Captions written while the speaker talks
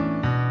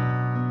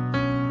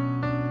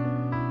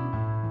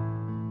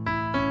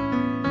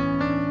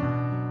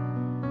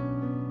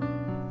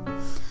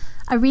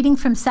A reading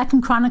from 2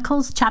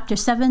 Chronicles chapter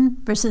 7,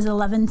 verses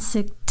 11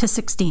 to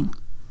 16.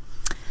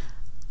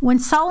 When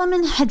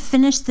Solomon had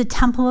finished the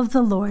temple of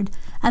the Lord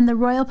and the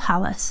royal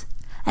palace,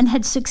 and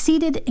had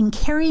succeeded in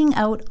carrying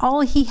out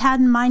all he had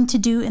in mind to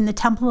do in the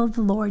temple of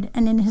the Lord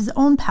and in his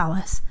own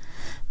palace,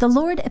 the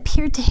Lord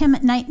appeared to him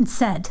at night and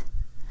said,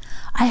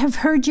 I have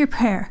heard your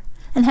prayer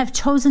and have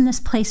chosen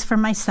this place for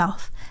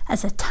myself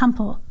as a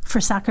temple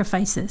for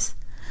sacrifices.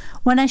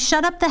 When I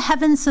shut up the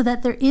heavens so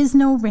that there is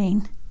no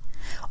rain,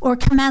 or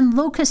command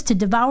locusts to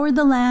devour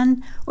the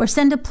land, or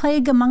send a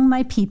plague among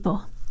my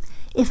people,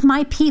 if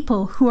my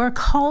people who are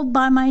called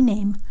by my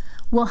name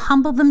will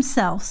humble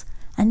themselves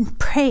and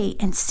pray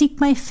and seek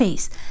my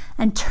face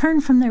and turn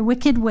from their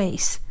wicked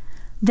ways,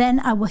 then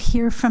I will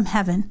hear from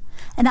heaven,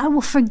 and I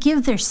will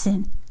forgive their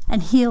sin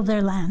and heal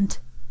their land.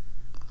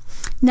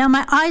 Now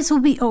my eyes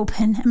will be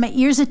open and my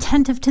ears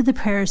attentive to the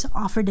prayers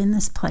offered in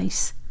this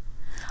place.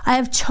 I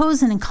have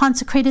chosen and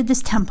consecrated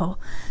this temple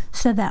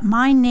so that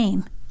my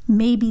name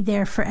may be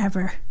there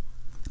forever.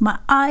 My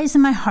eyes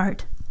and my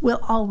heart will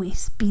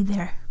always be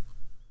there.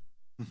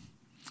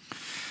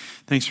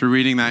 Thanks for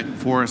reading that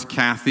for us,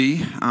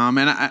 Kathy.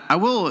 And I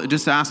will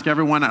just ask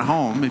everyone at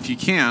home, if you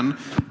can,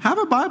 have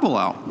a Bible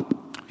out.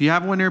 If you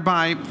have one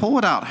nearby, pull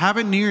it out. Have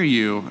it near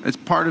you. It's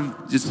part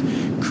of just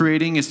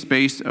creating a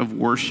space of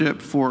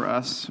worship for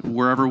us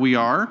wherever we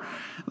are.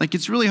 Like,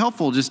 it's really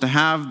helpful just to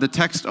have the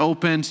text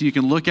open so you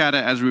can look at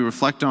it as we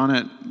reflect on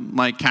it.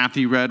 Like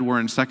Kathy read, we're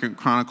in 2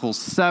 Chronicles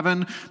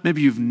 7.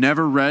 Maybe you've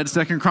never read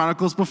 2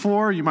 Chronicles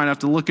before. You might have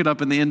to look it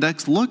up in the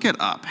index. Look it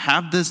up.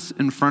 Have this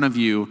in front of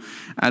you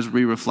as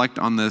we reflect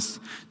on this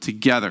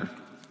together.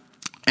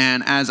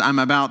 And as I'm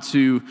about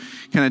to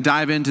kind of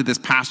dive into this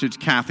passage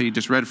Kathy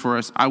just read for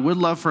us, I would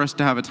love for us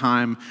to have a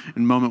time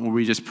and moment where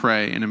we just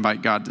pray and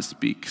invite God to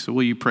speak. So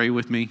will you pray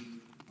with me?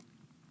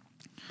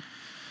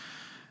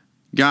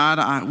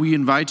 God, we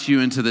invite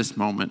you into this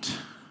moment.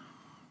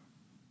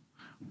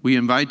 We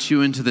invite you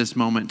into this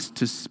moment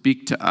to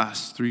speak to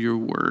us through your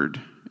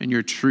word and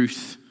your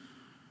truth.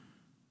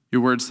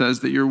 Your word says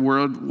that your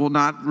word will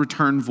not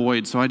return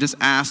void. So I just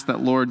ask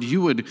that, Lord,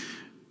 you would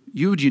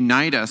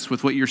unite us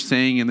with what you're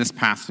saying in this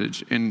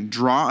passage and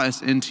draw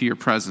us into your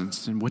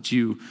presence and what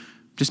you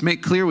just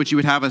make clear what you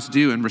would have us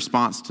do in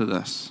response to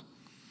this.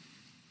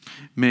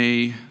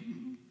 May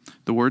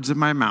the words of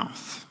my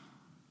mouth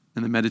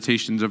and the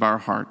meditations of our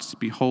hearts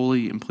be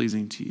holy and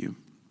pleasing to you.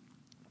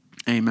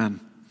 Amen.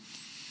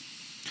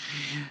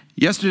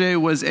 Yesterday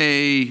was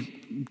a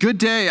good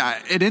day.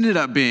 It ended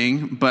up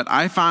being, but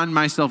I found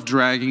myself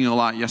dragging a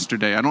lot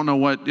yesterday. I don't know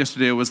what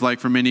yesterday was like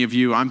for many of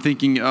you. I'm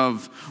thinking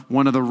of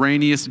one of the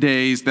rainiest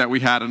days that we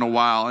had in a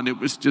while, and it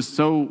was just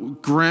so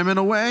grim in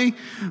a way,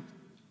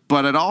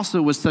 but it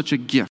also was such a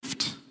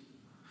gift.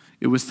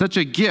 It was such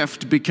a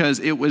gift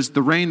because it was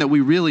the rain that we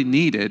really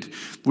needed.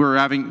 We were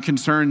having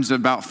concerns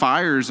about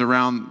fires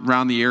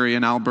around the area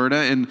in Alberta,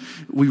 and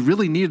we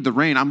really needed the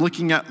rain. I'm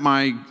looking at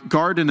my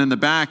garden in the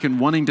back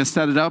and wanting to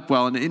set it up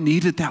well, and it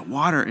needed that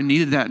water. It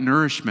needed that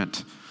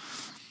nourishment.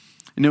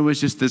 And it was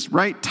just this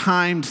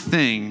right-timed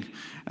thing,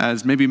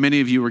 as maybe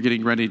many of you were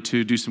getting ready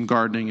to do some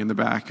gardening in the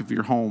back of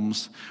your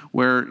homes,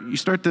 where you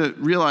start to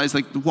realize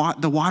like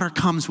the water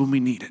comes when we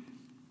need it.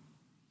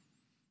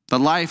 The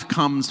life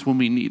comes when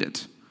we need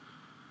it.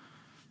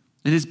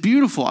 It is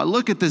beautiful. I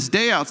look at this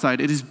day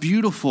outside. It is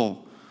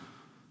beautiful.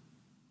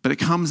 But it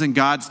comes in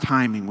God's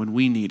timing when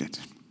we need it.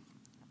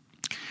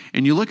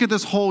 And you look at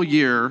this whole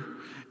year,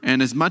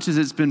 and as much as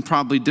it's been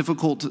probably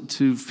difficult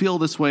to feel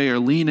this way or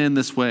lean in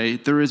this way,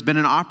 there has been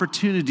an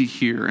opportunity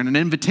here and an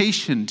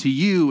invitation to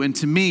you and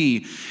to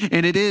me,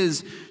 and it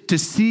is to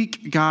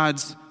seek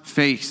God's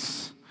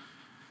face.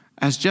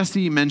 As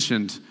Jesse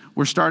mentioned,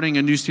 we're starting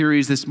a new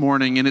series this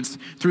morning, and it's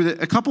through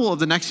a couple of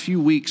the next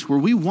few weeks where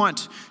we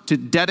want to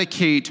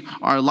dedicate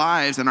our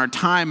lives and our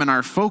time and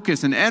our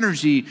focus and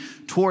energy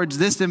towards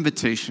this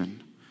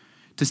invitation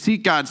to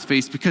seek God's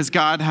face, because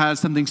God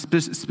has something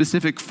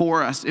specific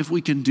for us if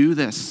we can do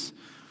this.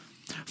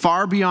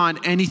 Far beyond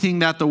anything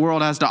that the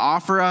world has to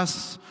offer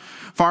us,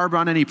 far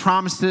beyond any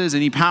promises,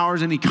 any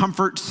powers, any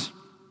comforts.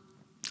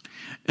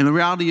 And the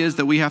reality is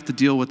that we have to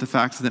deal with the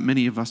fact that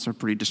many of us are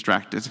pretty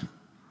distracted.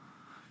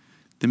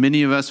 That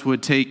many of us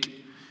would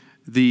take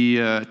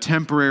the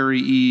temporary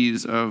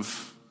ease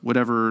of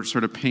whatever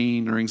sort of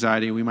pain or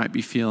anxiety we might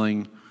be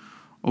feeling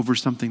over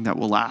something that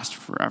will last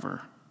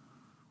forever,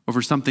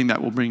 over something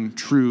that will bring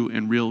true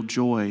and real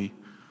joy.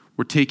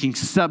 We're taking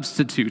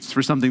substitutes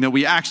for something that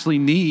we actually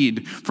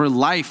need for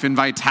life and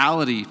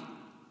vitality.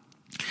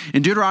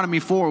 In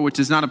Deuteronomy 4, which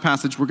is not a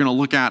passage we're going to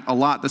look at a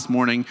lot this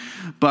morning,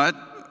 but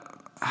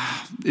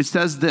it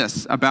says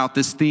this about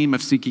this theme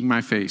of seeking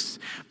my face.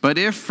 But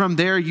if from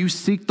there you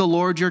seek the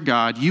Lord your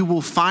God, you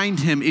will find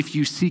him if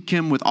you seek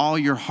him with all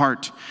your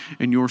heart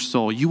and your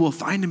soul. You will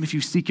find him if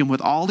you seek him with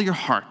all your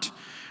heart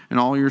and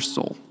all your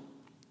soul.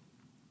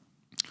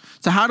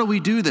 So how do we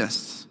do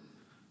this?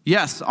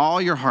 Yes, all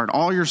your heart,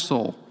 all your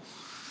soul.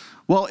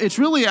 Well, it's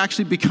really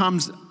actually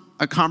becomes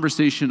a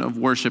conversation of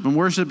worship. And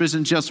worship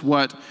isn't just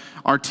what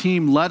our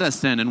team led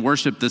us in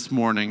worship this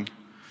morning.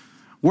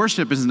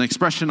 Worship is an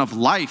expression of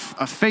life,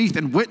 of faith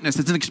and witness.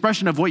 It's an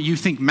expression of what you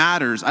think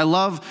matters. I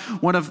love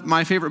one of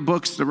my favorite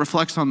books that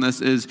reflects on this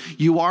is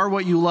You Are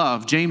What You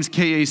Love, James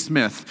K.A.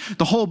 Smith.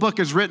 The whole book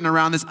is written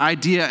around this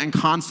idea and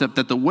concept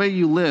that the way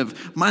you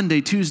live,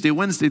 Monday, Tuesday,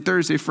 Wednesday,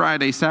 Thursday,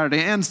 Friday,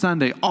 Saturday, and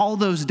Sunday, all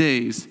those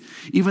days,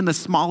 even the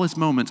smallest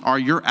moments, are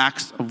your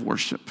acts of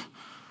worship.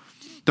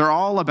 They're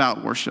all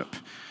about worship.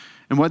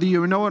 And whether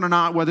you know it or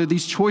not, whether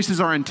these choices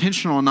are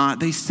intentional or not,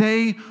 they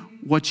say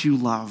what you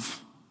love.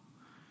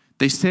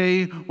 They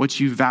say what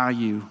you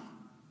value.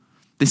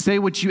 They say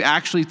what you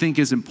actually think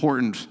is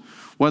important,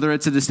 whether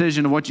it's a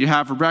decision of what you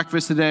have for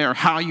breakfast today or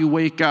how you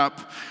wake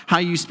up, how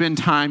you spend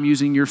time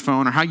using your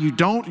phone, or how you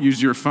don't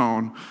use your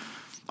phone.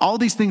 All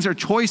these things are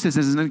choices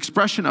as an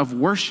expression of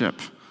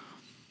worship.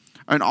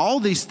 And all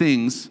these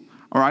things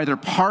are either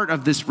part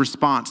of this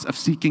response of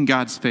seeking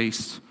God's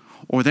face,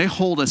 or they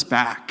hold us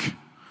back.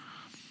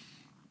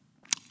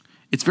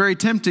 It's very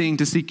tempting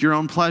to seek your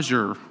own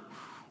pleasure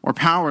or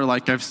power,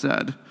 like I've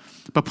said.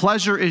 But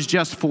pleasure is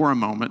just for a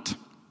moment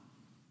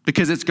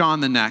because it's gone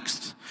the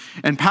next.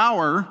 And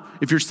power,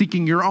 if you're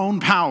seeking your own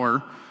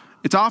power,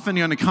 it's often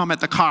going to come at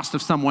the cost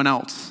of someone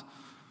else.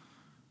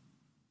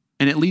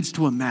 And it leads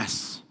to a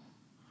mess.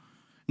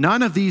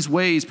 None of these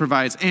ways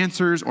provides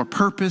answers or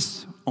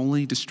purpose,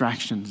 only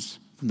distractions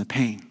from the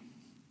pain.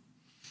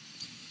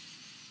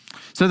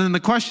 So then the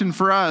question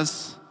for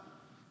us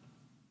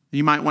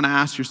you might want to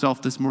ask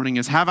yourself this morning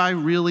is, have I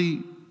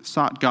really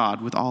sought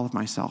God with all of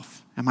myself?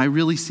 Am I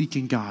really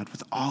seeking God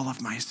with all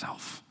of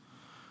myself?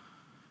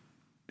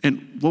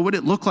 And what would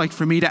it look like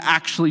for me to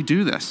actually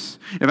do this?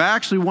 If I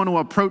actually want to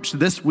approach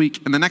this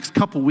week and the next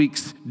couple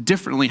weeks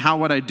differently, how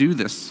would I do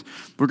this?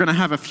 We're going to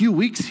have a few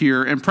weeks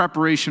here in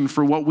preparation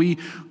for what we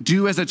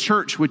do as a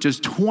church, which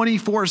is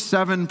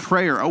 24/7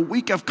 prayer, a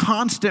week of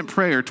constant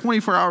prayer,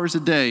 24 hours a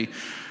day.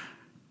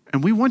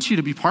 And we want you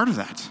to be part of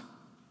that.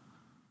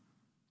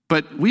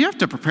 But we have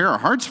to prepare our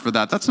hearts for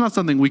that. That's not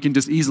something we can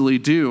just easily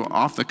do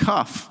off the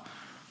cuff.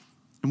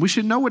 And we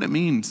should know what it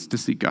means to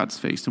seek God's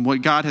face and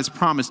what God has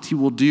promised he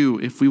will do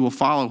if we will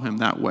follow him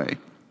that way.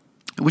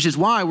 Which is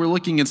why we're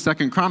looking in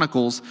 2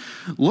 Chronicles,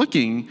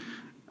 looking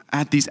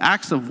at these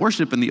acts of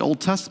worship in the Old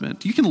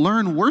Testament. You can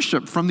learn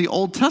worship from the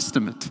Old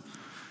Testament.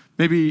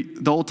 Maybe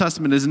the Old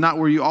Testament is not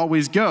where you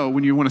always go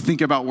when you want to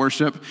think about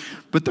worship,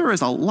 but there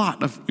is a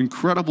lot of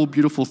incredible,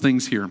 beautiful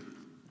things here.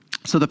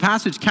 So the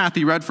passage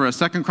Kathy read for us,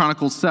 2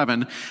 Chronicles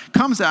 7,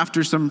 comes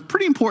after some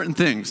pretty important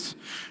things.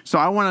 So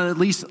I want to at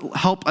least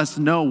help us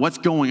know what's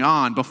going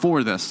on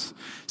before this.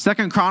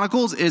 2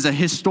 Chronicles is a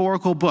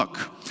historical book.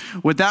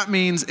 What that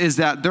means is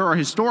that there are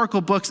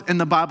historical books in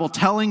the Bible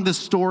telling the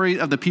story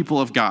of the people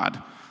of God.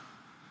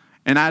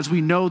 And as we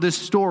know, this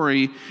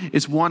story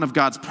is one of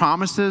God's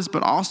promises,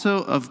 but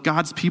also of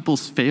God's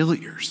people's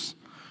failures.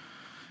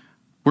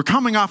 We're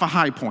coming off a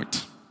high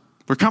point.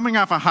 We're coming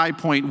off a high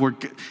point where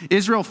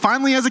Israel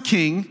finally has a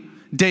king,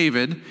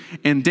 David,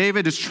 and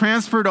David is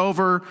transferred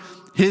over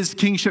his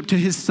kingship to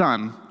his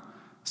son,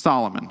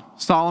 Solomon.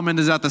 Solomon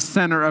is at the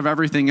center of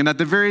everything. And at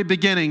the very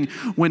beginning,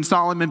 when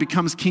Solomon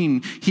becomes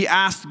king, he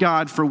asked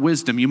God for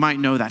wisdom. You might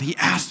know that. He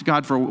asked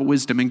God for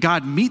wisdom, and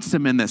God meets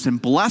him in this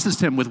and blesses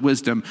him with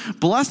wisdom,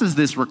 blesses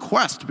this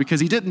request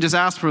because he didn't just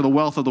ask for the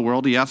wealth of the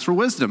world, he asked for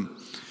wisdom.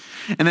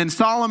 And then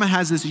Solomon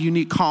has this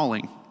unique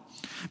calling.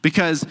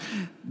 Because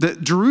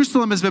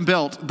Jerusalem has been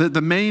built,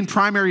 the main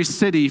primary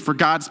city for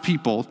God's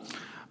people,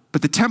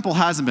 but the temple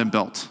hasn't been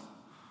built.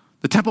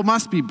 The temple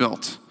must be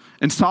built,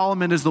 and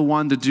Solomon is the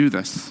one to do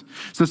this.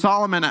 So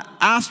Solomon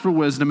asks for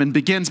wisdom and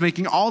begins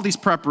making all these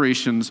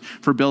preparations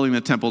for building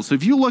the temple. So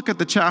if you look at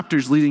the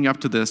chapters leading up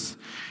to this,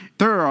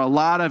 there are a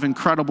lot of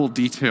incredible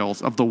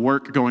details of the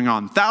work going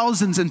on.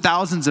 Thousands and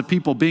thousands of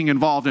people being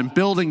involved in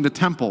building the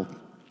temple.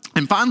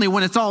 And finally,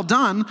 when it's all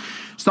done,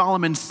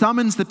 Solomon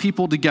summons the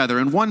people together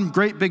in one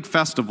great big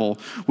festival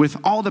with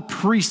all the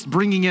priests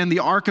bringing in the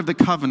Ark of the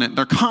Covenant.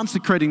 They're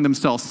consecrating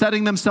themselves,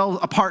 setting themselves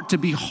apart to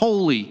be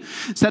holy,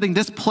 setting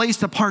this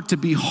place apart to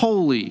be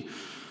holy.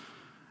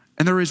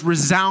 And there is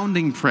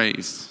resounding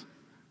praise.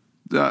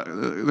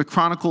 The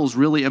Chronicles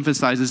really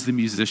emphasizes the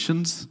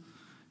musicians.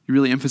 It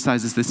really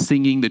emphasizes the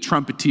singing, the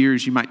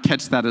trumpeters. You might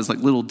catch that as like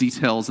little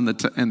details in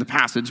the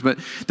passage, but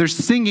they're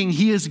singing,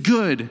 "He is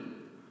good.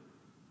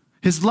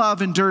 His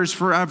love endures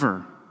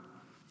forever."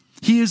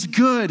 He is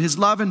good. His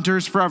love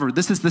endures forever.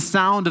 This is the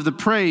sound of the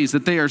praise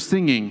that they are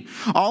singing.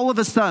 All of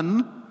a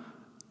sudden,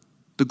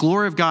 the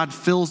glory of God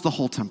fills the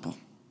whole temple.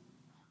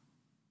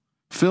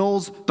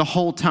 Fills the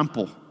whole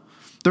temple.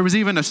 There was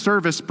even a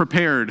service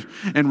prepared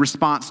in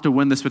response to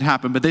when this would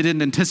happen, but they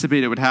didn't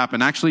anticipate it would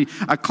happen. Actually,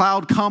 a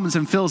cloud comes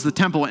and fills the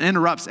temple and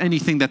interrupts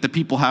anything that the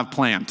people have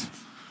planned.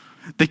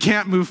 They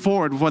can't move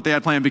forward with what they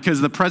had planned because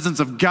the presence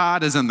of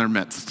God is in their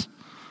midst.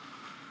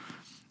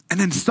 And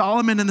then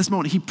Solomon in this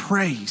moment, he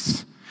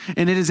prays.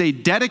 And it is a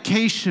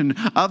dedication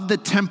of the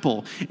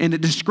temple. And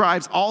it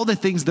describes all the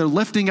things they're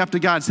lifting up to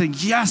God, saying,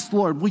 "Yes,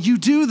 Lord, will you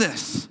do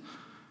this?"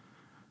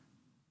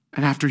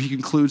 And after he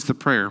concludes the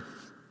prayer,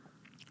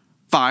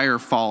 fire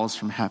falls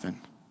from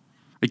heaven.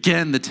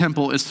 Again, the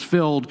temple is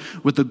filled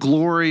with the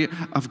glory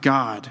of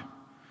God.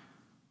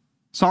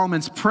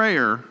 Solomon's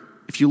prayer,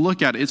 if you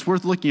look at it, it's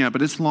worth looking at,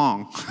 but it's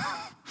long.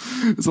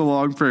 It's a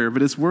long prayer,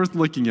 but it's worth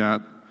looking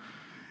at.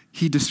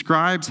 He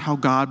describes how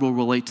God will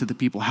relate to the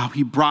people, how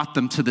he brought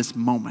them to this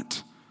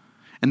moment,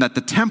 and that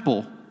the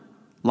temple,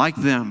 like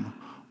them,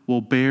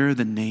 will bear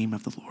the name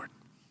of the Lord.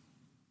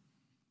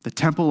 The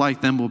temple,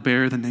 like them, will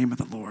bear the name of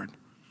the Lord.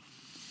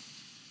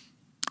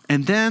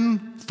 And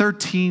then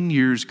 13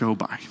 years go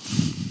by.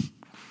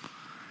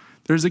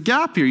 There's a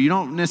gap here. You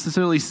don't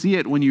necessarily see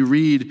it when you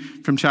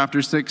read from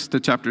chapter 6 to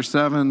chapter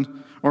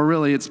 7, or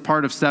really it's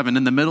part of 7,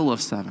 in the middle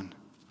of 7.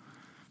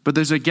 But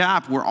there's a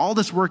gap where all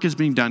this work is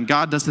being done.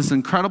 God does this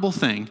incredible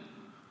thing,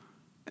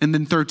 and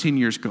then 13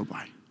 years go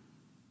by.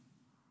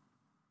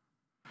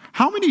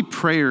 How many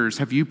prayers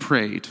have you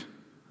prayed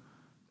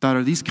that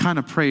are these kind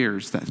of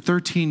prayers that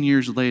 13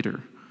 years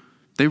later,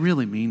 they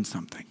really mean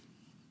something?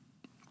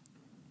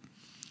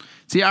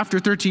 See, after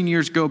 13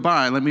 years go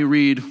by, let me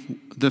read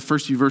the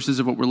first few verses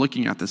of what we're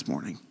looking at this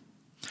morning.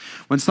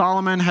 When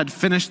Solomon had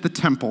finished the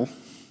temple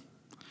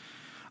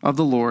of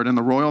the Lord and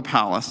the royal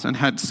palace and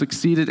had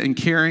succeeded in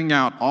carrying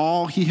out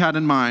all he had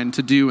in mind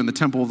to do in the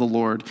temple of the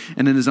Lord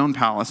and in his own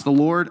palace, the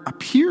Lord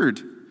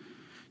appeared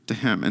to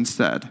him and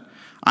said,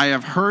 I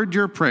have heard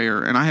your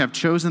prayer, and I have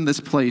chosen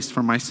this place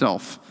for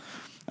myself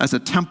as a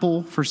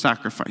temple for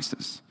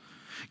sacrifices.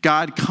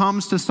 God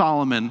comes to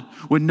Solomon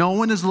when no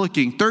one is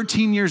looking,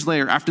 13 years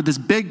later, after this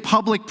big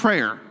public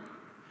prayer,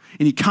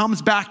 and he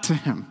comes back to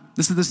him.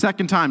 This is the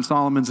second time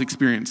Solomon's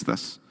experienced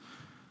this.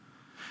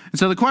 And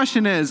so the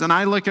question is, and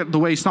I look at the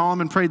way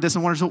Solomon prayed this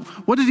and wonder, so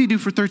what did he do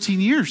for 13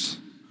 years?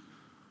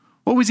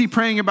 What was he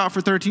praying about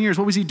for 13 years?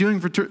 What was he doing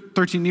for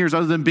 13 years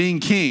other than being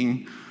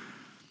king?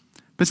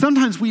 But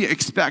sometimes we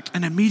expect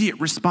an immediate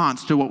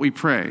response to what we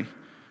pray.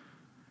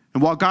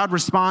 And while God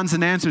responds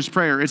and answers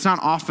prayer, it's not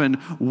often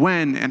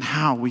when and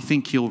how we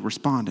think he'll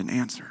respond and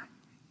answer.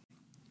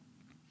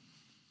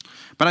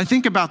 But I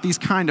think about these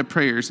kind of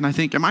prayers, and I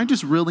think, am I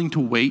just willing to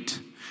wait?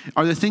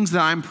 Are the things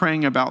that I'm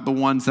praying about the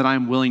ones that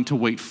I'm willing to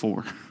wait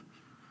for?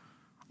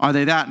 Are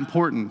they that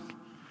important?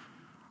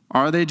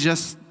 Are they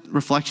just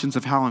reflections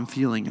of how I'm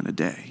feeling in a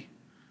day?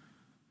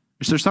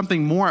 Is there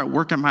something more at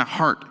work in my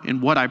heart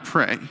in what I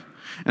pray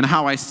and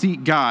how I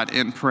seek God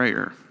in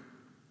prayer?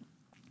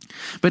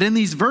 But in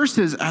these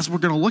verses, as we're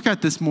going to look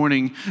at this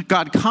morning,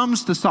 God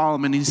comes to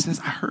Solomon and he says,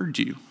 I heard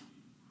you.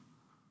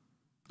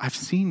 I've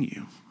seen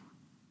you.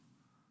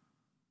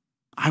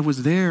 I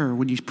was there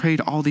when you prayed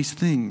all these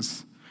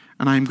things,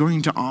 and I'm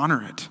going to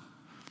honor it.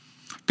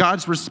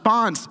 God's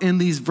response in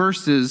these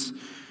verses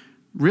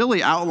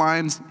really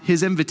outlines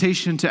his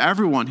invitation to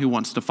everyone who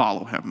wants to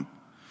follow him.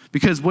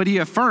 Because what he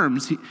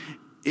affirms,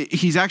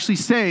 he's actually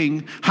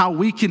saying how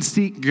we can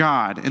seek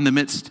God in the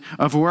midst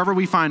of wherever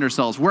we find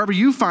ourselves, wherever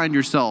you find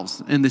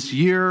yourselves in this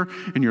year,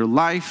 in your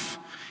life.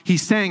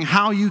 He's saying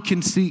how you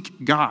can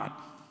seek God.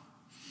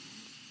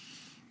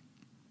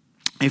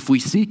 If we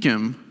seek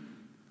him,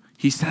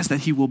 he says that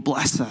he will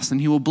bless us,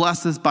 and he will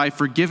bless us by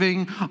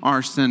forgiving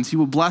our sins. He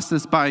will bless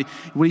us by,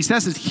 what he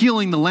says is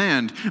healing the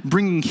land,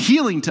 bringing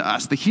healing to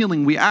us, the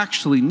healing we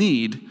actually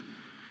need.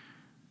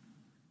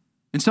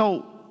 And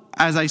so,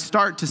 as I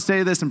start to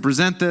say this and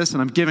present this,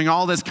 and I'm giving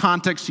all this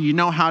context so you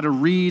know how to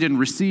read and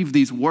receive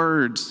these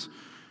words,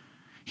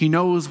 he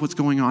knows what's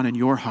going on in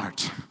your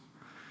heart.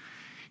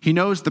 He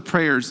knows the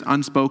prayers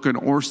unspoken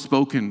or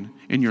spoken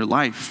in your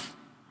life.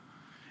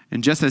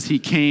 And just as he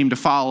came to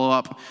follow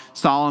up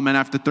Solomon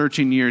after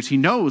 13 years, he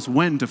knows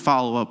when to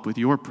follow up with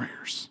your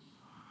prayers.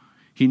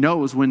 He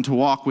knows when to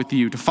walk with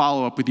you, to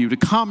follow up with you, to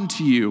come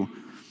to you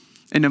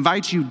and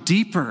invite you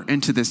deeper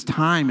into this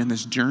time and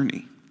this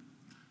journey.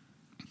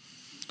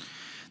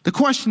 The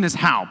question is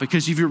how,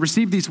 because if you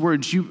receive these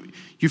words,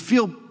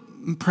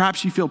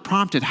 perhaps you feel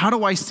prompted. How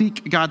do I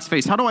seek God's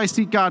face? How do I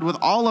seek God with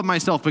all of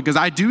myself? Because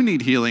I do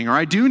need healing, or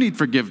I do need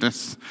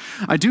forgiveness.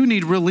 I do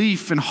need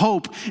relief and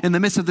hope in the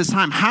midst of this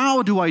time.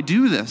 How do I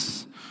do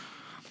this?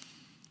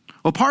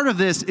 Well, part of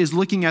this is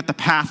looking at the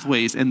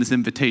pathways in this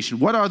invitation.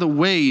 What are the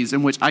ways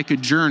in which I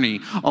could journey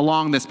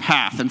along this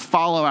path and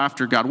follow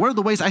after God? What are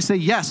the ways I say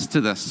yes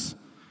to this?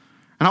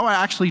 And how do I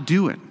actually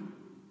do it?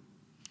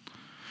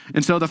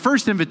 And so the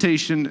first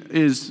invitation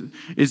is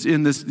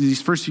in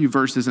these first few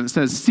verses, and it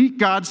says, seek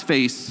God's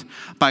face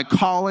by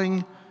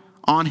calling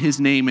on his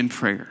name in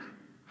prayer.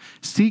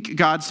 Seek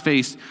God's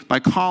face by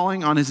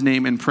calling on his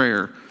name in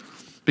prayer.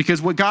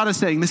 Because what God is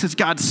saying, this is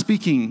God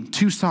speaking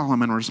to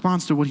Solomon in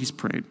response to what he's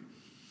prayed.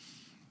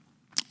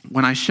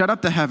 When I shut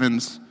up the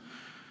heavens,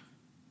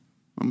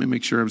 let me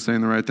make sure I'm saying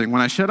the right thing.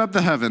 When I shut up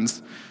the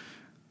heavens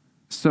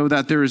so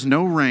that there is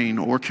no rain,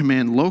 or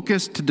command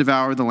locusts to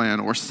devour the land,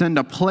 or send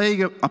a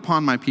plague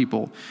upon my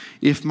people,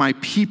 if my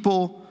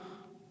people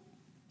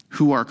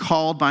who are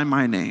called by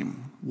my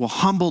name will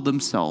humble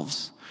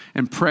themselves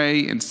and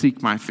pray and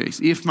seek my face.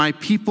 If my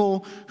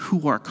people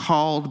who are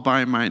called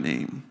by my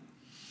name.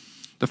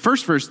 The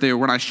first verse there,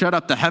 when I shut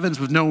up the heavens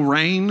with no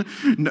rain,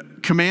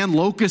 command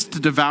locusts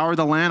to devour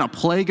the land, a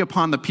plague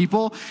upon the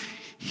people,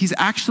 he's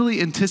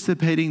actually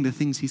anticipating the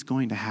things he's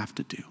going to have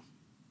to do.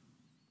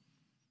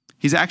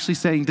 He's actually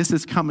saying, this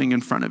is coming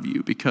in front of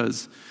you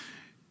because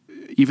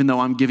even though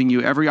I'm giving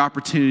you every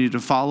opportunity to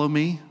follow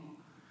me,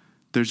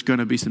 there's going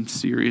to be some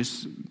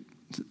serious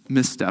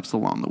missteps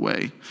along the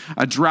way.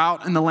 A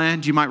drought in the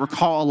land, you might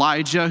recall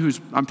Elijah,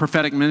 who's on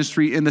prophetic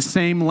ministry in the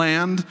same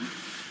land.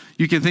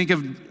 You can think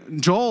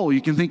of Joel,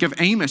 you can think of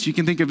Amos, you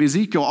can think of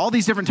Ezekiel. All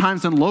these different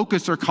times when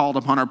locusts are called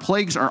upon, our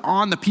plagues are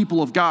on the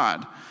people of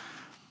God.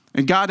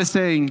 And God is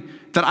saying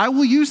that I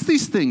will use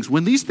these things.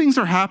 When these things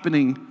are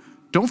happening,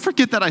 don't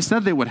forget that I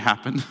said they would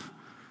happen.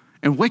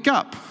 And wake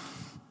up.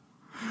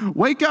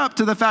 Wake up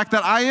to the fact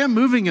that I am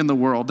moving in the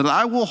world, that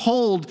I will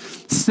hold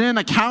sin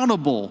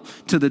accountable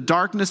to the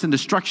darkness and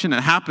destruction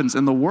that happens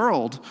in the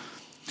world.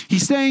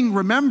 He's saying,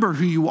 remember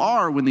who you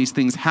are when these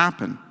things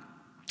happen,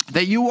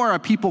 that you are a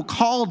people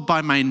called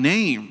by my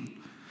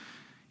name.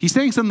 He's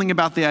saying something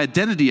about the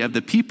identity of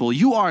the people.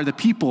 You are the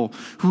people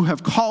who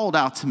have called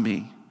out to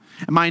me,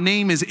 and my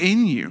name is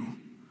in you.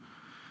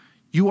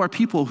 You are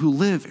people who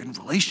live in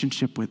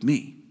relationship with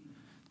me.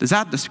 Does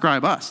that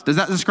describe us? Does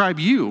that describe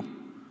you?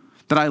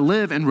 That I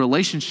live in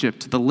relationship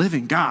to the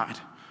living God?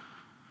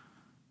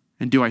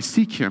 And do I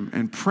seek him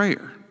in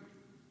prayer?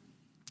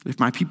 If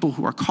my people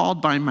who are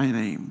called by my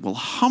name will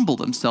humble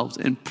themselves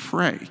and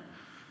pray.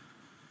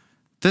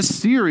 This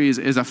series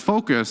is a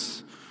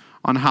focus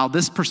on how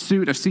this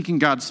pursuit of seeking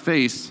God's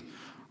face,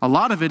 a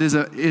lot of it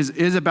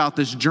is about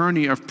this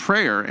journey of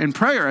prayer. And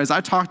prayer, as I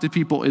talk to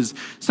people, is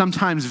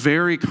sometimes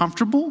very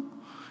comfortable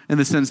in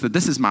the sense that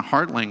this is my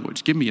heart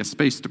language. Give me a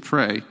space to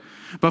pray.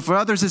 But for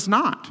others, it's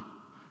not.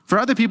 For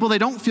other people, they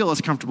don't feel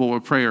as comfortable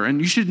with prayer. And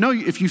you should know,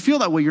 if you feel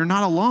that way, you're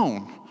not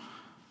alone.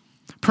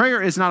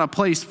 Prayer is not a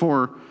place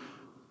for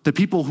the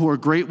people who are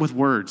great with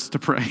words to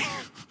pray,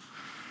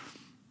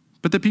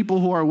 but the people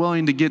who are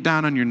willing to get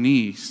down on your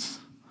knees.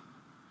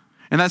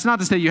 And that's not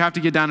to say you have to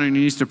get down on your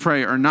knees to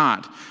pray or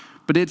not,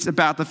 but it's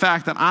about the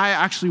fact that I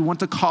actually want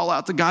to call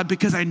out to God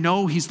because I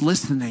know he's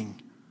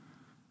listening.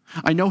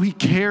 I know he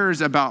cares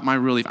about my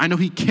relief. I know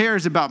he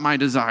cares about my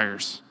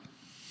desires.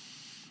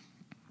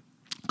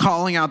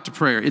 Calling out to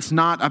prayer, it's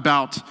not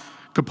about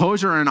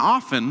composure, and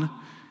often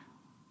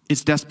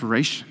it's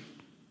desperation.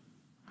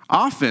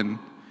 Often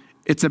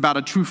it's about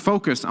a true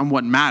focus on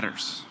what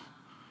matters.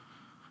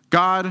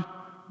 God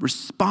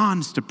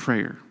responds to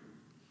prayer.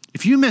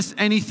 If you miss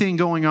anything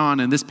going on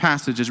in this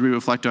passage as we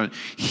reflect on it,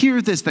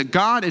 hear this, that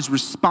God is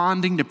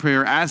responding to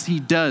prayer as he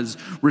does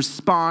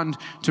respond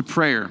to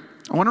prayer.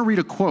 I want to read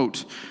a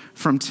quote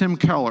from Tim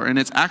Keller, and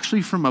it's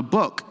actually from a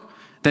book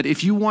that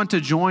if you want to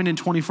join in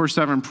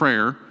 24/7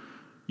 prayer,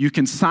 you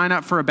can sign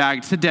up for a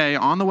bag today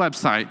on the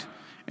website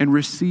and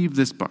receive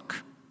this book.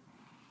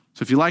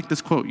 So if you like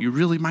this quote, you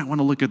really might want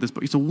to look at this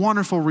book. It's a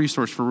wonderful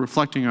resource for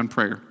reflecting on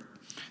prayer.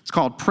 It's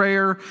called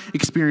Prayer,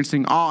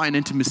 Experiencing Awe and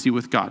Intimacy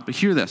with God. But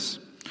hear this.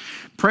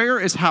 Prayer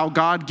is how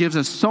God gives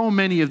us so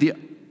many of the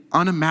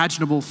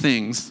unimaginable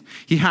things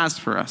he has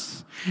for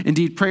us.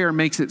 Indeed, prayer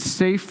makes it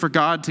safe for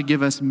God to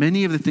give us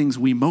many of the things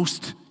we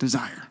most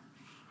desire.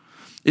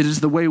 It is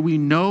the way we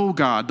know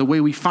God, the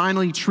way we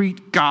finally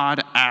treat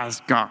God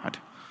as God.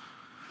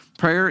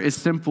 Prayer is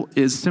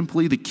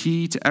simply the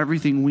key to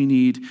everything we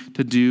need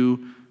to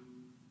do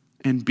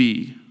and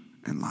be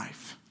in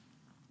life.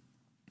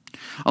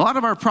 A lot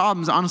of our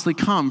problems honestly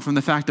come from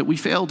the fact that we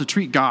fail to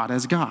treat God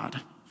as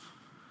God.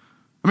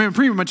 I mean,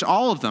 pretty much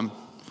all of them.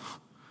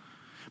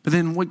 But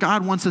then what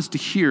God wants us to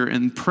hear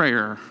in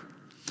prayer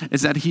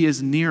is that he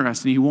is near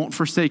us and he won't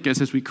forsake us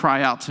as we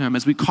cry out to him,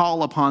 as we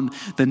call upon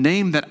the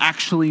name that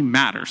actually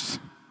matters.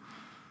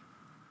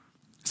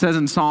 It says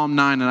in Psalm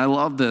 9, and I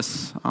love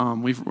this.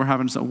 We're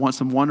having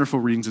some wonderful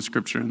readings of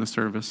scripture in the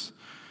service.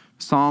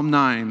 Psalm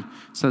 9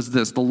 says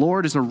this: the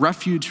Lord is a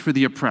refuge for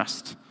the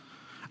oppressed,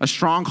 a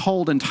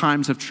stronghold in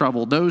times of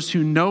trouble. Those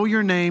who know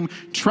your name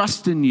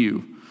trust in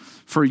you,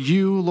 for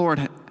you,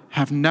 Lord,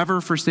 have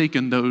never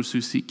forsaken those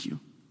who seek you.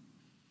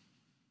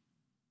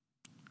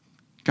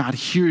 God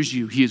hears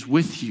you. He is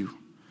with you.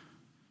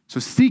 So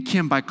seek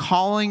him by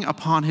calling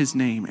upon his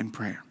name in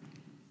prayer.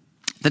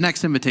 The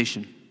next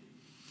invitation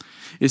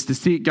is to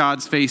seek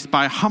God's face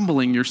by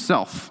humbling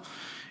yourself.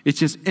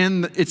 It's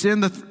in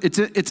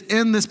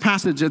this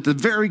passage at the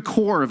very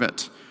core of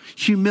it.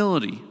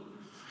 Humility.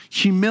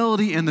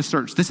 Humility in the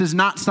search. This is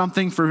not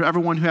something for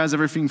everyone who has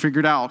everything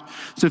figured out.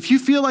 So if you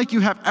feel like you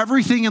have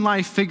everything in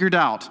life figured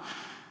out,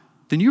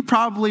 then you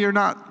probably are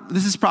not,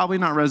 this is probably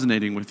not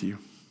resonating with you.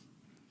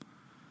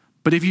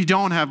 But if you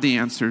don't have the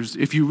answers,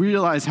 if you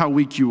realize how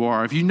weak you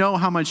are, if you know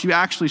how much you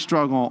actually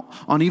struggle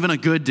on even a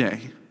good day,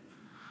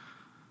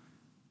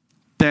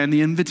 then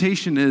the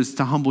invitation is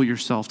to humble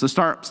yourself, to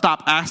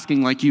stop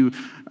acting like you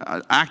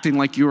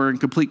are in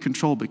complete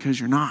control, because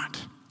you're not.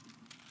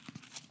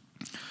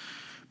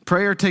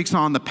 Prayer takes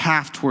on the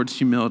path towards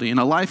humility, and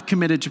a life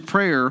committed to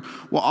prayer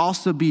will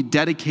also be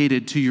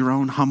dedicated to your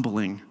own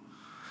humbling,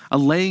 a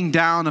laying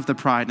down of the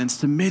pride and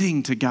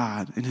submitting to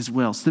God and his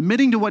will,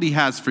 submitting to what he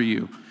has for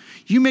you.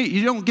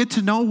 You don't get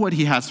to know what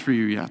he has for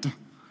you yet.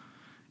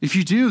 If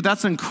you do,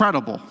 that's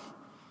incredible.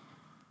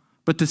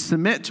 but to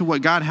submit to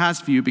what God has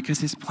for you because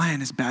his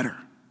plan is better.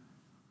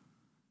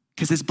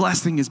 Because his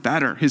blessing is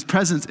better. His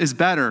presence is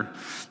better.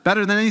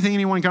 Better than anything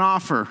anyone can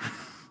offer.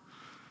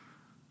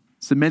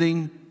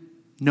 Submitting,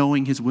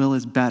 knowing his will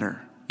is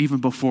better, even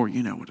before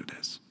you know what it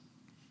is.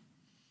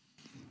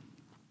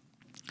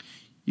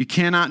 You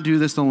cannot do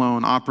this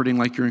alone, operating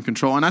like you're in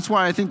control. And that's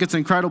why I think it's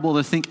incredible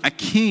to think a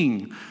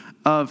king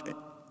of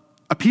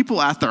a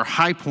people at their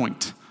high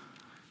point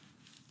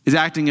is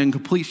acting in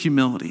complete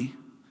humility.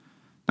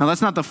 Now,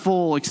 that's not the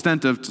full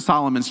extent of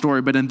Solomon's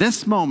story, but in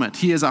this moment,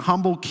 he is a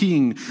humble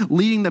king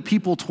leading the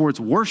people towards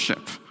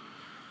worship.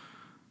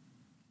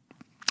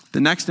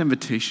 The next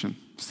invitation,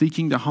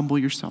 seeking to humble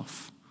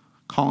yourself,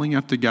 calling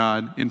up to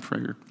God in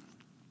prayer.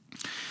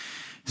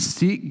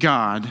 Seek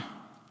God's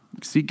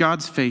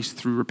face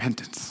through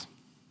repentance.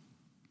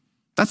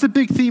 That's a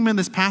big theme in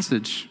this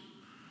passage.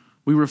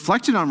 We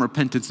reflected on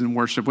repentance in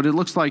worship, what it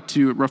looks like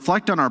to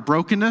reflect on our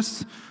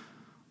brokenness,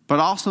 but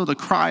also to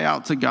cry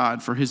out to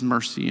God for his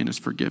mercy and his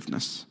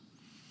forgiveness.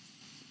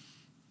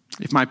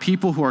 If my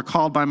people who are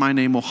called by my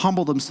name will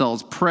humble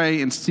themselves,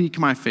 pray and seek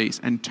my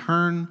face, and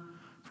turn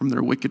from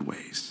their wicked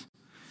ways,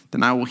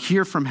 then I will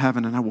hear from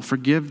heaven and I will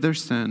forgive their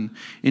sin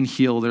and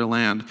heal their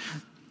land.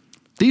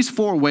 These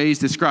 4 ways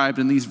described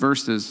in these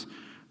verses,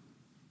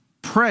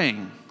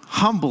 praying,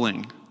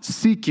 humbling,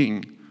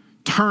 seeking,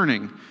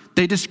 turning,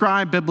 they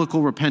describe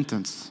biblical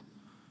repentance.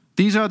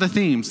 These are the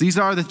themes. These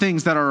are the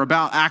things that are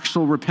about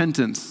actual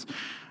repentance.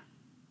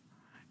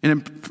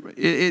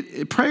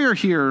 And prayer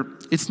here,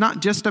 it's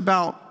not just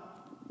about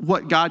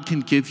what God can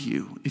give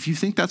you. If you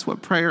think that's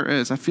what prayer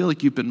is, I feel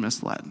like you've been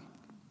misled.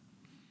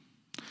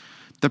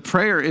 The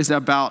prayer is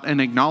about an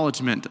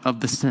acknowledgement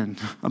of the sin,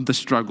 of the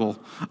struggle,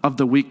 of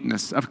the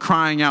weakness, of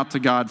crying out to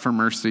God for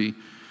mercy.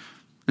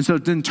 And so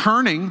then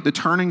the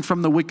turning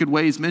from the wicked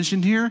ways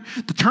mentioned here,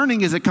 the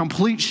turning is a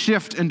complete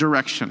shift in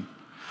direction.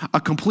 A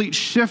complete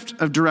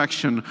shift of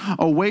direction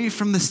away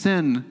from the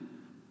sin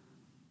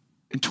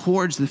and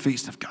towards the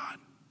face of God.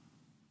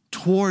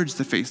 Towards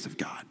the face of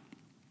God.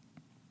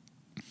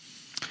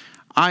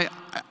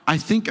 I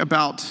think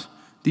about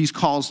these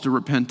calls to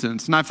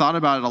repentance, and I've thought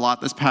about it a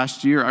lot this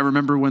past year. I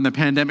remember when the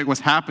pandemic was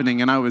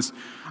happening, and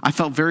I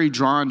felt very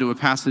drawn to a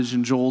passage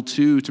in Joel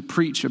 2 to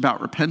preach about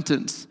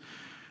repentance.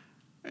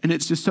 And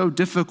it's just so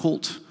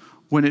difficult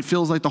when it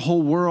feels like the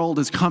whole world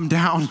has come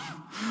down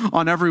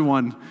on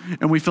everyone,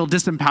 and we feel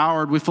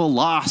disempowered, we feel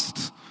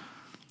lost.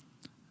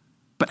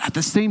 But at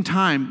the same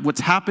time, what's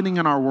happening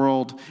in our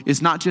world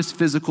is not just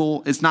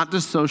physical, it's not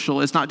just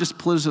social, it's not just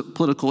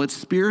political, it's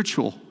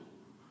spiritual.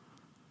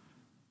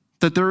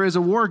 That there is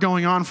a war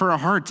going on for our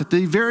hearts. At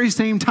the very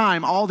same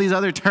time, all these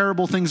other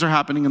terrible things are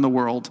happening in the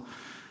world,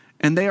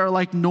 and they are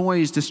like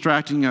noise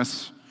distracting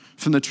us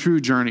from the true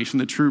journey, from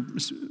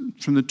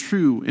the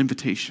true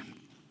invitation.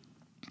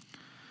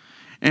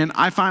 And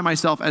I find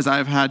myself, as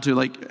I've had to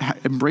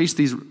embrace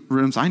these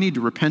rooms, I need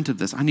to repent of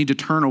this. I need to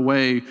turn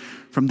away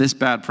from this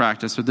bad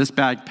practice or this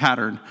bad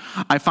pattern.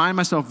 I find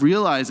myself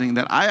realizing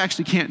that I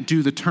actually can't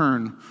do the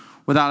turn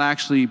without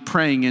actually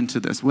praying into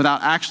this,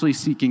 without actually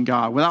seeking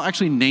God, without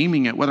actually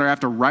naming it, whether I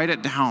have to write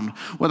it down,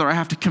 whether I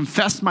have to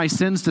confess my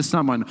sins to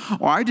someone,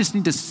 or I just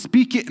need to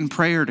speak it in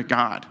prayer to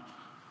God.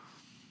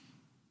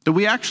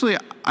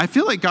 I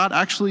feel like God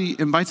actually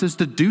invites us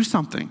to do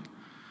something.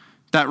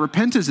 That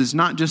repentance is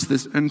not just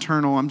this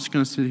internal, I'm just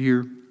going to sit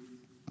here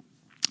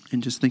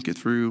and just think it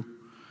through.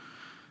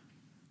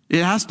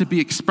 It has to be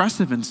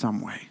expressive in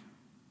some way.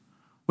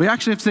 We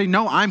actually have to say,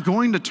 no, I'm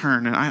going to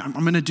turn, and I'm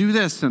going to do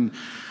this, and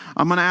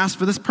I'm going to ask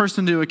for this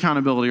person to do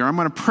accountability, or I'm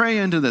going to pray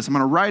into this. I'm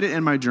going to write it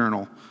in my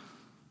journal.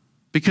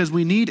 Because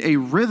we need a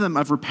rhythm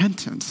of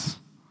repentance.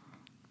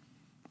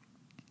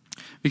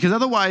 Because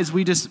otherwise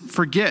we just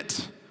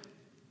forget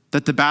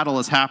that the battle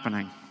is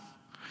happening.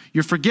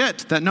 You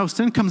forget that no,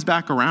 sin comes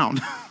back around.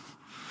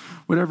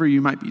 Whatever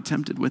you might be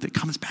tempted with, it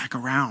comes back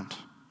around.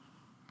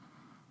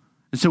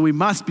 And so we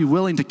must be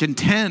willing to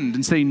contend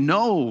and say,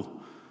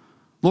 no,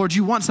 Lord,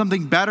 you want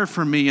something better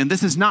for me, and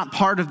this is not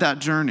part of that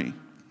journey.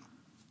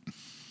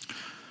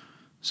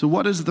 So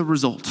what is the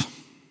result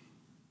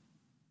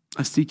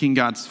of seeking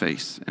God's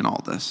face in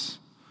all this?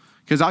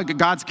 Because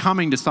God's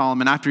coming to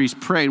Solomon after he's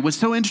prayed. What's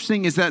so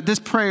interesting is that this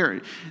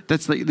prayer,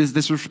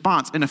 this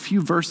response in a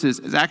few verses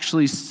is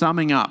actually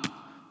summing up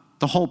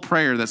the whole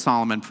prayer that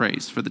Solomon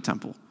prays for the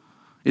temple.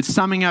 It's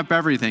summing up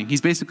everything.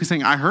 He's basically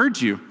saying, I heard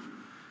you.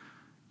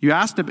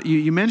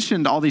 You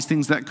mentioned all these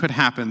things that could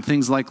happen,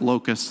 things like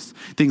locusts,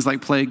 things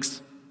like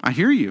plagues. I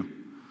hear you.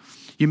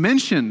 You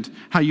mentioned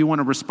how you want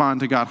to respond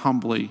to God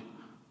humbly.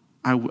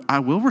 I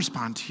will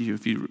respond to you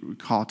if you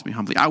call it to me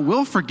humbly. I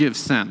will forgive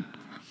sin.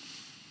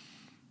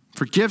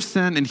 Forgive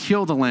sin and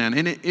heal the land.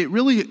 And it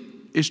really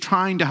is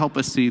trying to help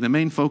us see, the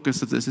main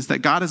focus of this is that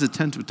God is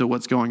attentive to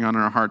what's going on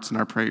in our hearts and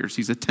our prayers.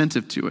 He's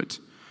attentive to it.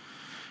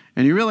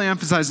 And he really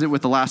emphasizes it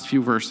with the last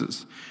few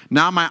verses.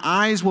 Now my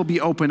eyes will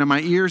be open and my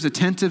ears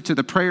attentive to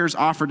the prayers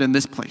offered in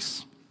this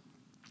place.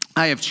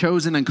 I have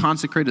chosen and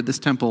consecrated this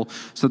temple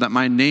so that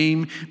my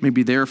name may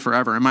be there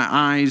forever, and my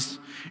eyes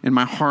and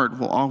my heart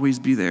will always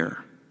be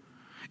there.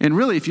 And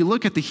really, if you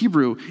look at the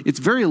Hebrew, it's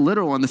very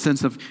literal in the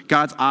sense of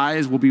God's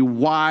eyes will be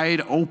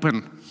wide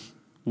open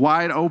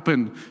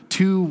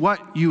to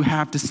what you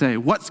have to say,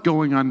 what's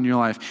going on in your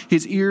life.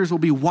 His ears will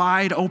be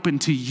wide open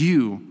to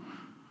you.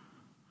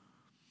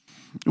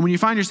 And when you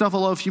find yourself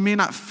alone, you may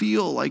not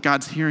feel like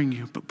God's hearing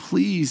you, but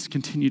please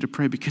continue to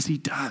pray because he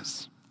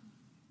does.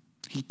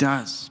 He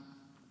does.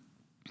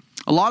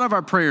 A lot of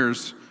our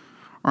prayers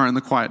are in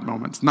the quiet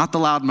moments, not the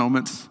loud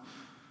moments,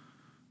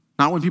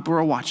 not when people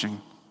are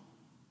watching.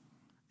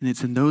 And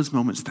it's in those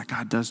moments that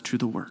God does true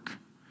the work.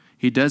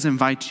 He does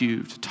invite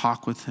you to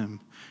talk with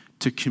him,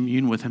 to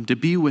commune with him, to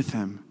be with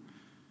him,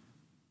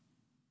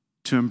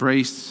 to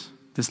embrace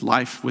this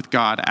life with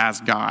God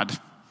as God,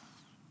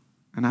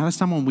 and not as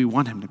someone we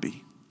want him to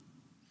be.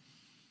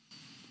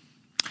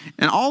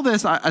 And all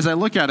this, as I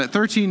look at it,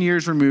 13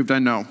 years removed, I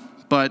know,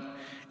 but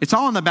it's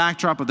all in the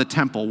backdrop of the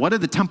temple. What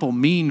did the temple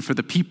mean for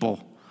the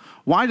people?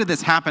 Why did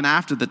this happen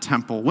after the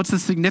temple? What's the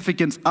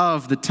significance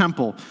of the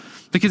temple?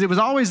 Because it was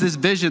always this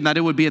vision that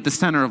it would be at the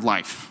center of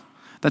life,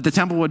 that the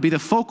temple would be the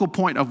focal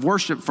point of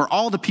worship for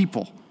all the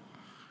people.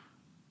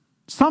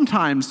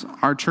 Sometimes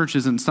our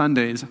churches and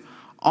Sundays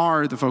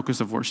are the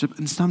focus of worship,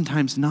 and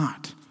sometimes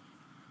not.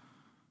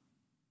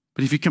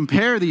 But if you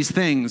compare these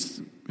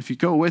things, if you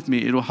go with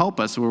me, it'll help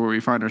us where we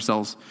find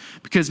ourselves.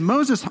 Because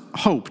Moses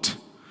hoped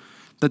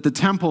that the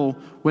temple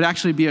would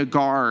actually be a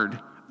guard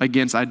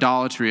against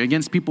idolatry,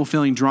 against people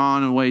feeling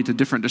drawn away to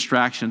different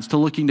distractions, to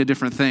looking to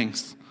different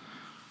things.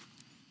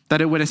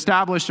 That it would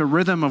establish a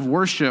rhythm of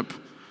worship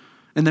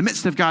in the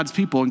midst of God's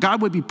people, and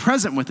God would be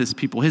present with his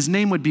people. His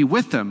name would be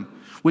with them,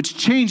 which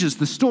changes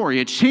the story.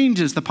 It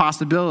changes the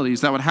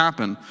possibilities that would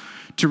happen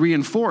to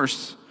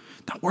reinforce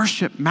that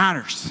worship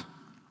matters.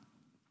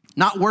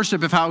 Not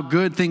worship of how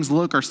good things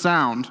look or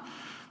sound,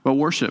 but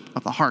worship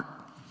of the heart.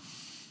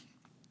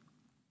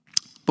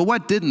 But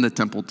what didn't the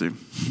temple do?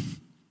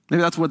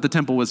 Maybe that's what the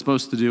temple was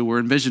supposed to do, or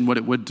envision what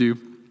it would do.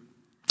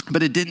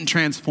 But it didn't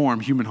transform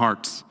human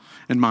hearts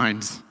and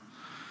minds.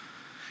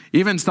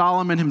 Even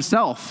Solomon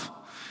himself,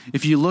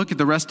 if you look at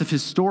the rest of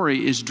his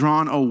story, is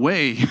drawn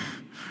away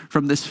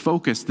from this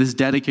focus, this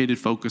dedicated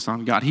focus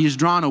on God. He is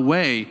drawn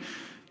away.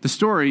 The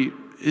story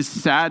is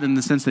sad in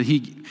the sense that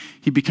he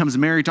becomes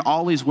married to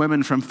all these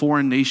women from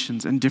foreign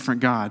nations and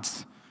different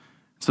gods.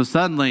 So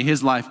suddenly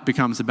his life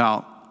becomes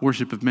about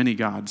worship of many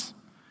gods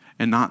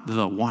and not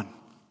the one.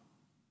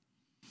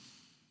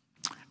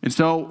 And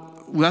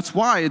so that's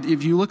why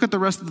if you look at the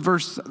rest of the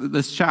verse,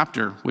 this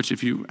chapter, which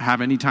if you have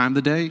any time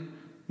today,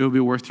 it will be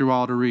worth your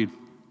while to read.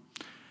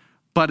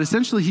 But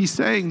essentially he's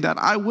saying that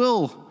I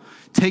will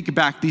take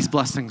back these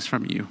blessings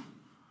from you.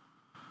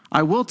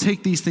 I will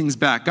take these things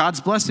back.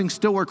 God's blessing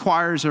still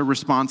requires a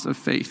response of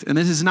faith. And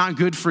this is not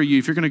good for you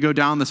if you're going to go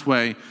down this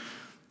way,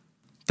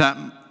 that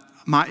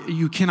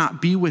you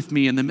cannot be with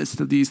me in the midst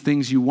of these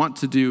things you want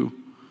to do.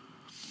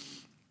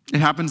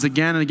 It happens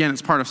again and again.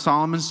 It's part of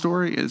Solomon's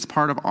story. It's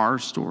part of our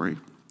story.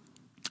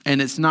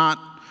 And it's not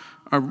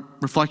a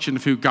reflection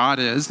of who God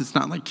is. It's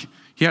not like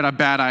he had a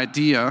bad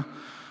idea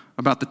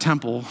about the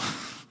temple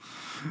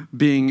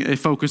being a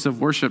focus of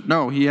worship.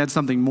 No, he had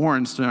something more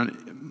in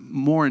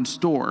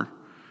store.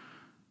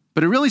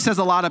 But it really says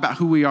a lot about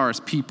who we are as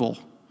people,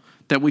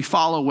 that we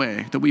fall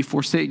away, that we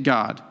forsake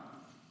God.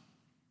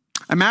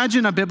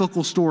 Imagine a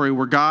biblical story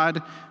where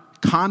God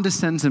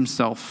condescends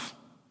himself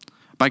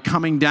by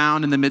coming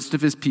down in the midst of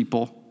his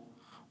people,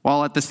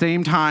 while at the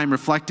same time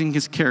reflecting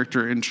his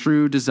character and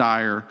true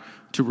desire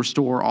to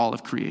restore all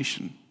of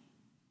creation.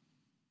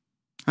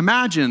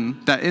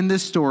 Imagine that in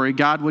this story,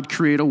 God would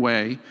create a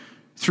way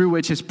through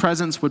which his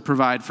presence would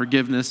provide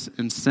forgiveness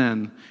and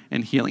sin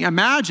and healing.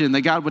 Imagine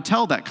that God would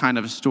tell that kind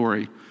of a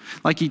story,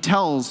 like he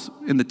tells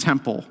in the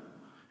temple,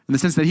 in the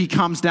sense that he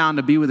comes down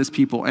to be with his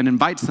people and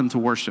invites them to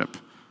worship.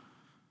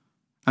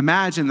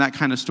 Imagine that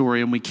kind of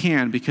story, and we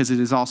can, because it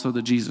is also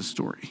the Jesus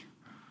story.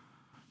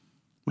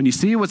 When you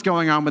see what's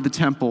going on with the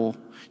temple,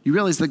 you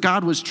realize that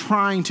God was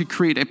trying to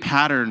create a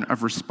pattern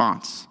of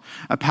response,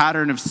 a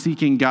pattern of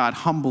seeking God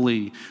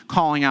humbly,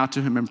 calling out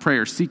to him in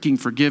prayer, seeking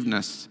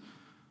forgiveness.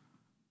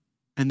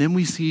 And then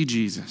we see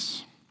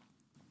Jesus,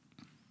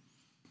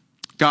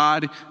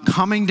 God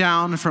coming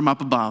down from up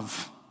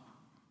above,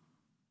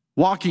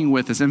 walking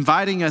with us,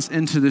 inviting us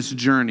into this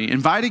journey,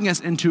 inviting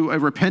us into a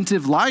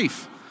repentive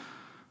life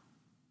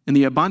and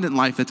the abundant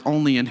life that's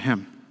only in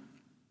him.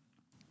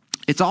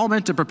 It's all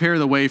meant to prepare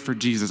the way for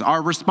Jesus,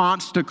 our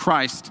response to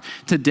Christ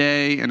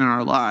today and in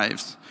our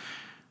lives.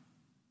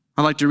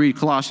 I'd like to read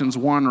Colossians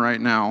 1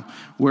 right now,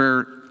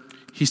 where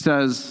he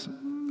says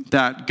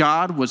that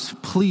God was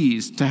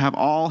pleased to have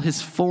all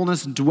his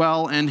fullness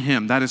dwell in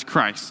him, that is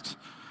Christ,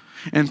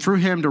 and through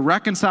him to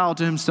reconcile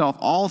to himself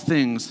all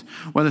things,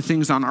 whether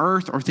things on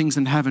earth or things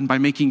in heaven, by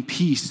making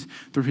peace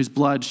through his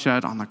blood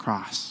shed on the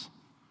cross.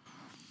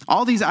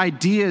 All these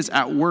ideas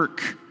at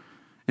work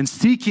in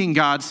seeking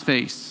God's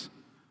face,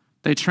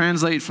 they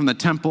translate from the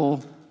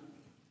temple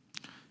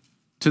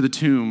to the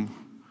tomb,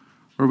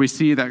 where we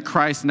see that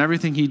Christ and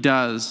everything he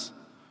does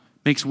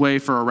makes way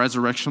for a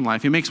resurrection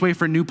life. He makes way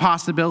for new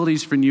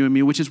possibilities for you and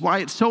me, which is why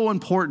it's so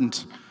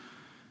important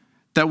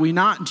that we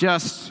not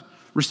just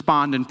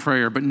respond in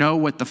prayer, but know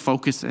what the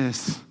focus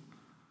is.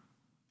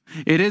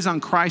 It is on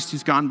Christ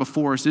who's gone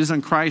before us. It is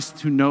on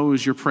Christ who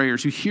knows your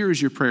prayers, who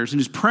hears your prayers, and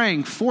is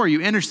praying for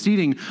you,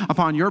 interceding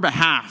upon your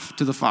behalf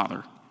to the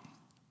Father.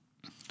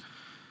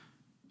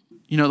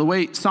 You know, the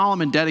way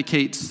Solomon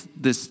dedicates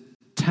this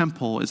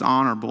temple is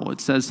honorable.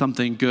 It says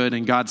something good,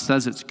 and God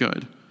says it's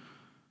good.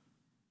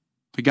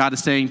 But God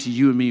is saying to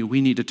you and me,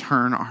 we need to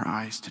turn our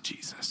eyes to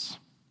Jesus.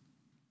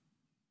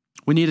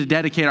 We need to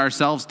dedicate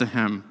ourselves to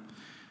him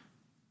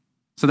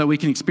so that we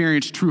can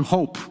experience true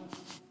hope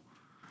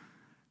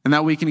and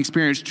that we can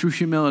experience true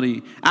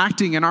humility,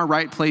 acting in our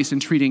right place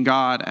and treating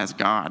God as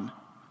God.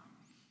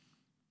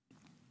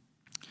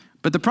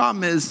 But the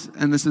problem is,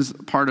 and this is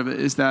part of it,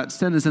 is that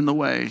sin is in the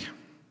way.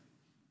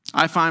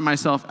 I find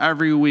myself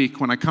every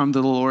week when I come to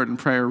the Lord in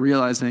prayer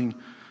realizing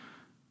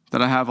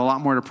that I have a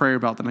lot more to pray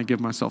about than I give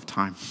myself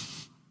time.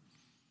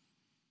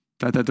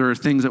 That there are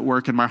things at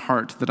work in my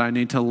heart that I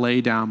need to lay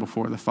down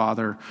before the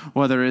Father,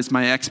 whether it's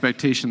my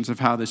expectations of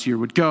how this year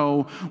would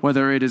go,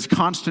 whether it is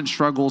constant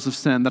struggles of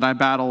sin that I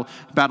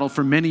battle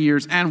for many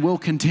years and will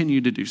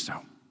continue to do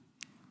so.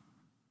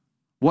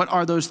 What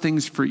are those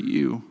things for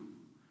you?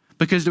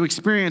 Because to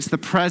experience the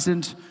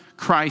present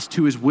Christ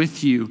who is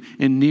with you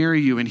and near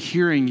you and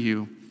hearing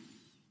you,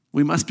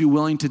 we must be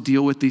willing to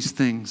deal with these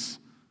things.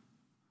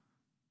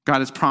 God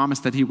has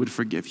promised that he would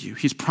forgive you.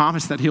 He's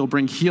promised that he'll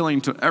bring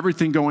healing to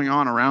everything going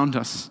on around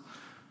us.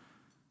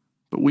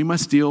 But we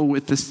must deal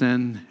with the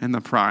sin and the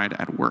pride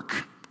at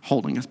work,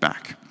 holding us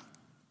back.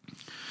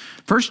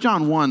 1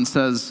 John 1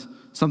 says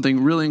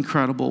something really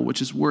incredible,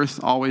 which is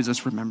worth always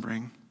us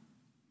remembering.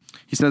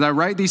 He says, I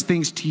write these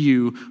things to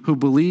you who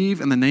believe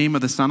in the name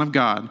of the Son of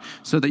God,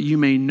 so that you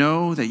may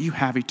know that you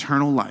have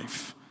eternal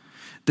life.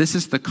 This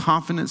is the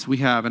confidence we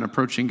have in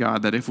approaching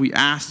God, that if we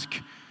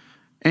ask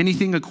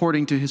anything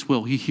according to his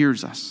will, he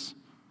hears us.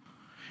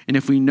 And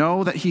if we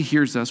know that he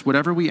hears us,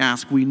 whatever we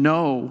ask, we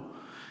know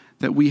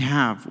that we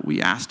have what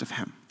we asked of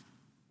him.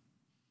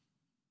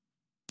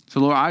 So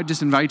Lord, I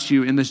just invite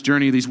you in this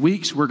journey, these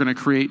weeks, we're going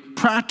to create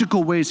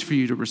practical ways for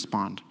you to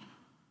respond.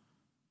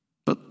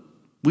 But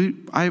we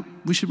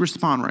should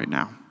respond right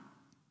now.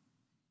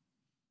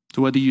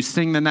 So whether you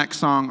sing the next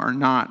song or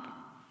not,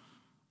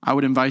 I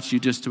would invite you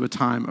just to a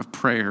time of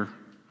prayer.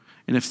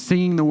 And if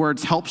singing the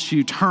words helps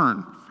you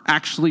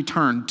actually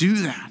turn, do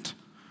that.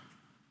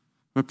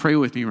 But pray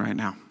with me right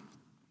now.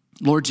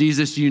 Lord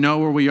Jesus, you know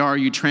where we are.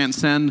 You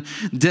transcend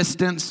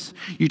distance.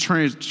 You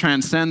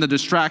transcend the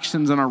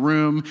distractions in our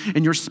room.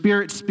 And your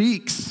Spirit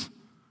speaks.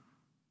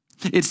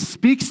 It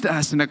speaks to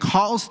us and it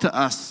calls to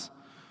us.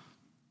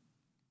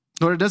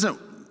 Lord, it doesn't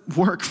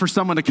work for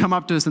someone to come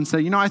up to us and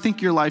say, I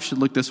think your life should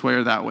look this way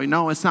or that way.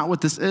 No, it's not what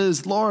this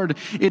is. Lord,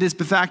 it is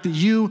the fact that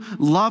you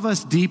love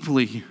us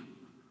deeply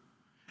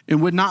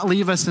and would not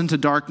leave us into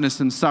darkness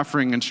and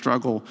suffering and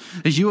struggle.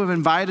 As you have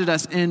invited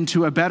us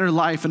into a better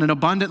life and an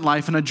abundant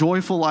life and a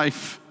joyful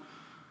life.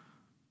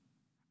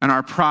 And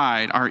our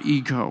pride, our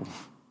ego,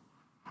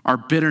 our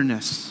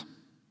bitterness,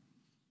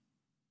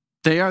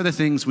 they are the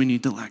things we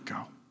need to let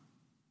go.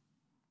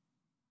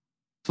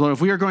 So Lord,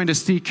 if we are going to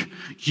seek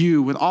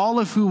you with all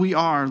of who we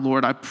are,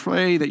 Lord, I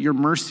pray that your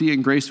mercy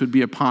and grace would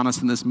be upon us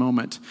in this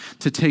moment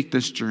to take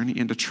this journey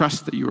and to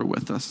trust that you are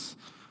with us.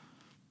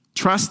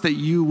 Trust that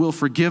you will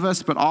forgive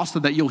us, but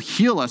also that you'll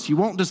heal us. You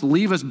won't just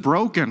leave us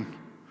broken.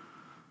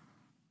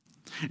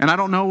 And I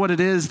don't know what it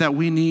is that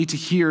we need to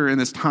hear in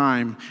this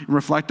time and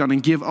reflect on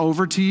and give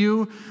over to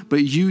you,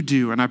 but you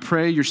do. And I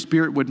pray your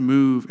Spirit would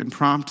move and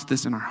prompt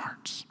this in our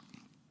hearts.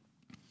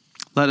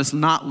 Let us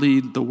not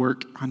leave the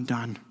work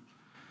undone.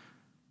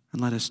 And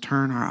let us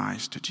turn our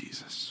eyes to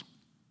Jesus.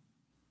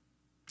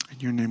 In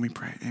your name we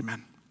pray,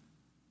 amen.